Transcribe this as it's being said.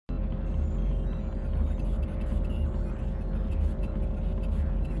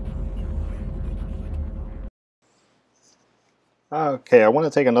Okay, I want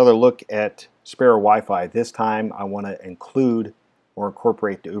to take another look at Sparrow-WiFi. This time I want to include or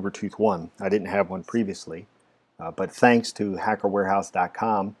incorporate the Ubertooth One. I didn't have one previously, but thanks to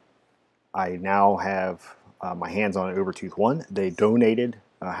HackerWarehouse.com, I now have my hands on an Ubertooth One. They donated,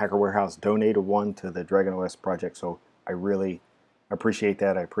 Hacker Warehouse donated one to the DragonOS project, so I really appreciate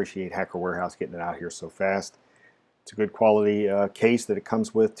that. I appreciate Hacker Warehouse getting it out here so fast. It's a good quality case that it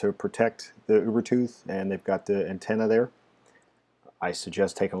comes with to protect the Ubertooth, and they've got the antenna there. I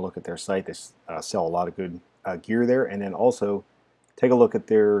suggest taking a look at their site. They sell a lot of good gear there, and then also take a look at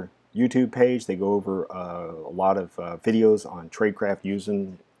their YouTube page. They go over a lot of videos on tradecraft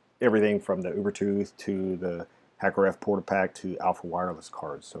using everything from the Ubertooth to the HackRF PortaPack to Alpha Wireless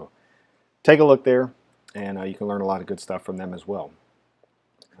cards. So take a look there, and you can learn a lot of good stuff from them as well.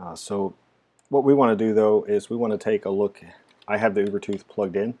 So what we want to do though is we want to take a look. I have the Ubertooth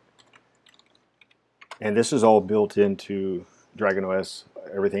plugged in, and this is all built into DragonOS.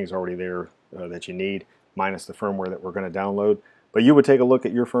 Everything's already there that you need, minus the firmware that we're going to download. But you would take a look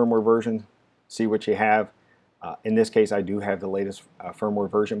at your firmware version, see what you have. In this case, I do have the latest firmware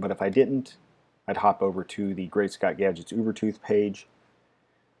version, but if I didn't, I'd hop over to the Great Scott Gadgets Ubertooth page.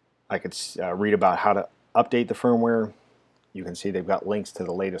 I could read about how to update the firmware. You can see they've got links to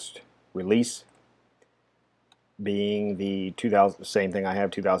the latest release, being the same thing I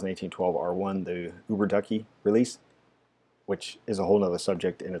have, 2018-12R1, the Uberducky release, which is a whole nother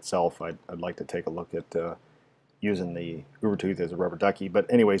subject in itself. I'd like to take a look at using the Ubertooth as a rubber ducky. But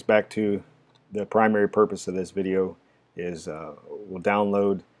anyways, back to the primary purpose of this video is we'll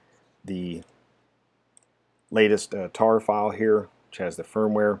download the latest tar file here, which has the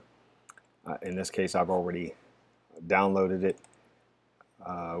firmware. In this case, I've already downloaded it.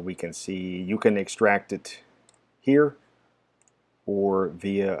 We can see you can extract it here or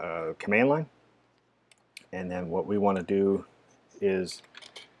via a command line. And then what we want to do is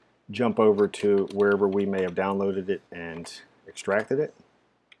jump over to wherever we may have downloaded it and extracted it.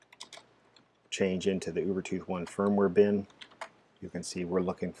 Change into the Ubertooth One firmware bin. You can see we're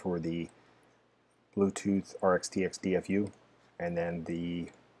looking for the Bluetooth RxTX DFU, and then the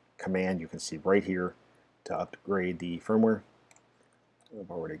command you can see right here to upgrade the firmware. I've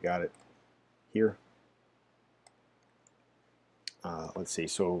already got it here. Let's see,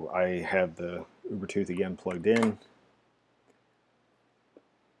 so I have the Ubertooth again plugged in.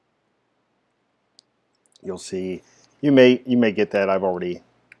 You'll see, you may get that. I've already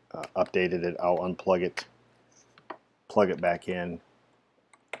updated it. I'll unplug it, plug it back in.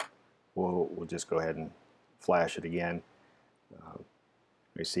 We'll just go ahead and flash it again.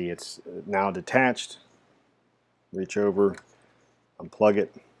 You see it's now detached. Reach over, unplug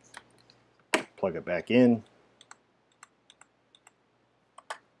it, plug it back in.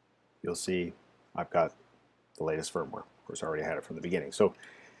 You'll see I've got the latest firmware. Of course, I already had it from the beginning. So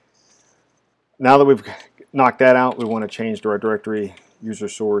now that we've knocked that out, we want to change to our directory user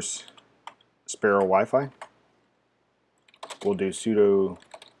source Sparrow-WiFi. We'll do sudo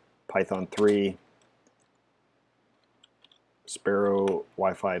python 3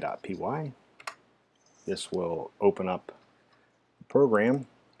 sparrow-wifi.py. This will open up the program,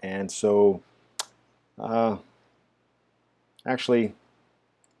 and so actually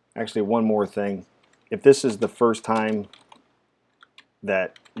one more thing. If this is the first time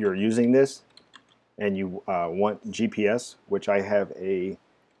that you're using this and you want GPS, which I have a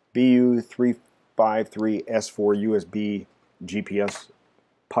BU353S4 USB GPS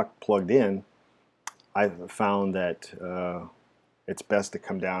puck plugged in, I've found that it's best to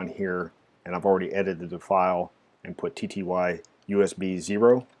come down here, and I've already edited the file and put TTY USB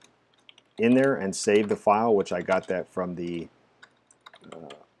 0 in there and save the file, which I got that from the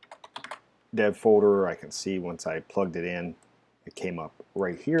dev folder. I can see once I plugged it in, it came up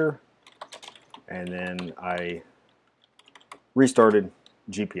right here, and then I restarted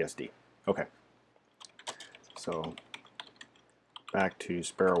GPSD. Okay, so back to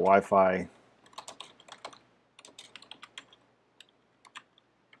Sparrow-WiFi.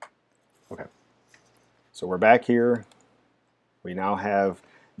 Okay, so we're back here. We now have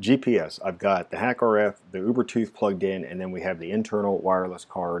GPS. I've got the HackRF, the Ubertooth plugged in, and then we have the internal wireless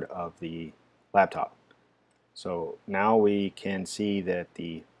card of the laptop. So now we can see that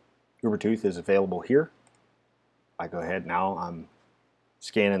the Ubertooth is available here. I go ahead now, I'm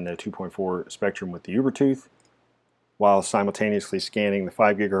scanning the 2.4 spectrum with the Ubertooth while simultaneously scanning the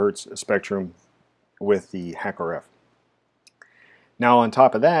 5 gigahertz spectrum with the HackRF. Now on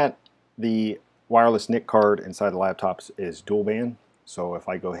top of that, the wireless NIC card inside the laptops is dual band. So if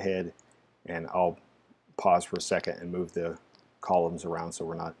I go ahead and I'll pause for a second and move the columns around so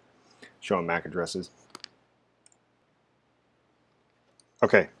we're not showing MAC addresses.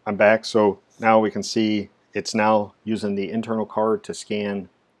 Okay, I'm back. So now we can see it's now using the internal card to scan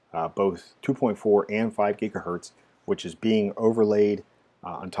both 2.4 and 5 gigahertz, which is being overlaid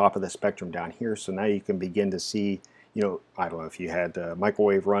on top of the spectrum down here. So now you can begin to see, you know, I don't know if you had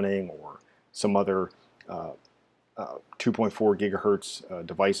microwave running or some other 2.4 gigahertz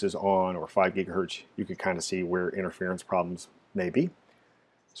devices on, or 5 gigahertz, you can kind of see where interference problems may be.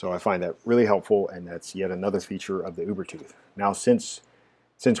 So I find that really helpful, and that's yet another feature of the Ubertooth. Now, since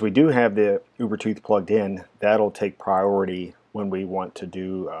we do have the Ubertooth plugged in, that'll take priority when we want to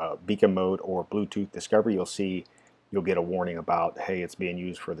do beacon mode or Bluetooth discovery. You'll get a warning about, hey, it's being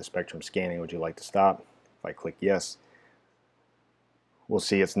used for the spectrum scanning. Would you like to stop? If I click yes, we'll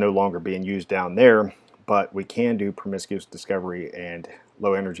see it's no longer being used down there, but we can do promiscuous discovery and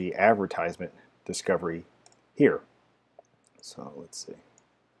low energy advertisement discovery here. So let's see.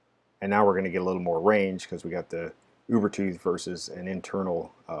 And now we're going to get a little more range because we got the Ubertooth versus an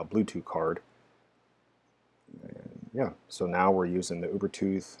internal Bluetooth card. And yeah, so now we're using the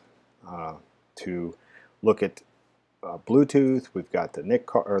Ubertooth to look at Bluetooth. We've got the NIC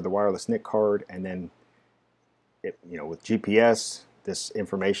card, or the wireless NIC card, and then with GPS, this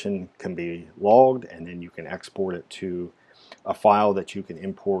information can be logged, and then you can export it to a file that you can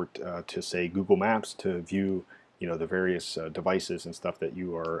import to, say, Google Maps to view the various devices and stuff that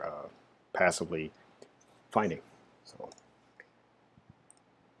you are passively finding. So,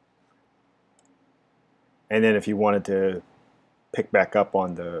 and then if you wanted to pick back up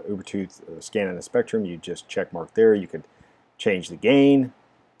on the Ubertooth scanning the spectrum, you just check mark there. You could change the gain.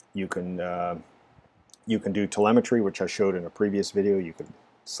 You can do telemetry, which I showed in a previous video. You could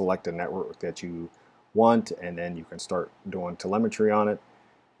select a network that you want, and then you can start doing telemetry on it.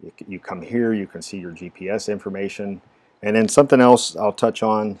 You come here, you can see your GPS information. And then something else I'll touch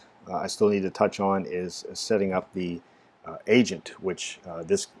on, I still need to touch on, is setting up the agent, which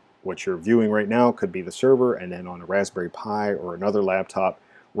what you're viewing right now could be the server, and then on a Raspberry Pi or another laptop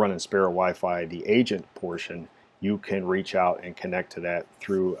running Sparrow-WiFi, the agent portion, you can reach out and connect to that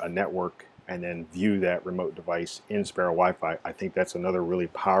through a network and then view that remote device in Sparrow-WiFi. I think that's another really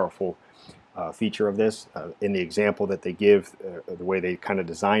powerful feature of this. In the example that they give, the way they kind of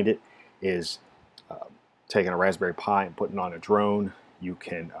designed it is taking a Raspberry Pi and putting on a drone. You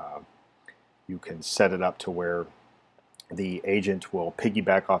can set it up to where the agent will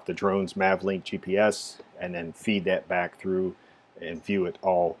piggyback off the drone's MavLink GPS and then feed that back through and view it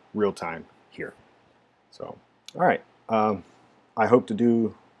all real time here. So, all right. I hope to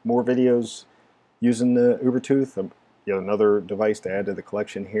do more videos using the Ubertooth. Yet another device to add to the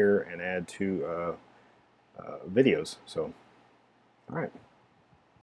collection here and add to videos. So, all right.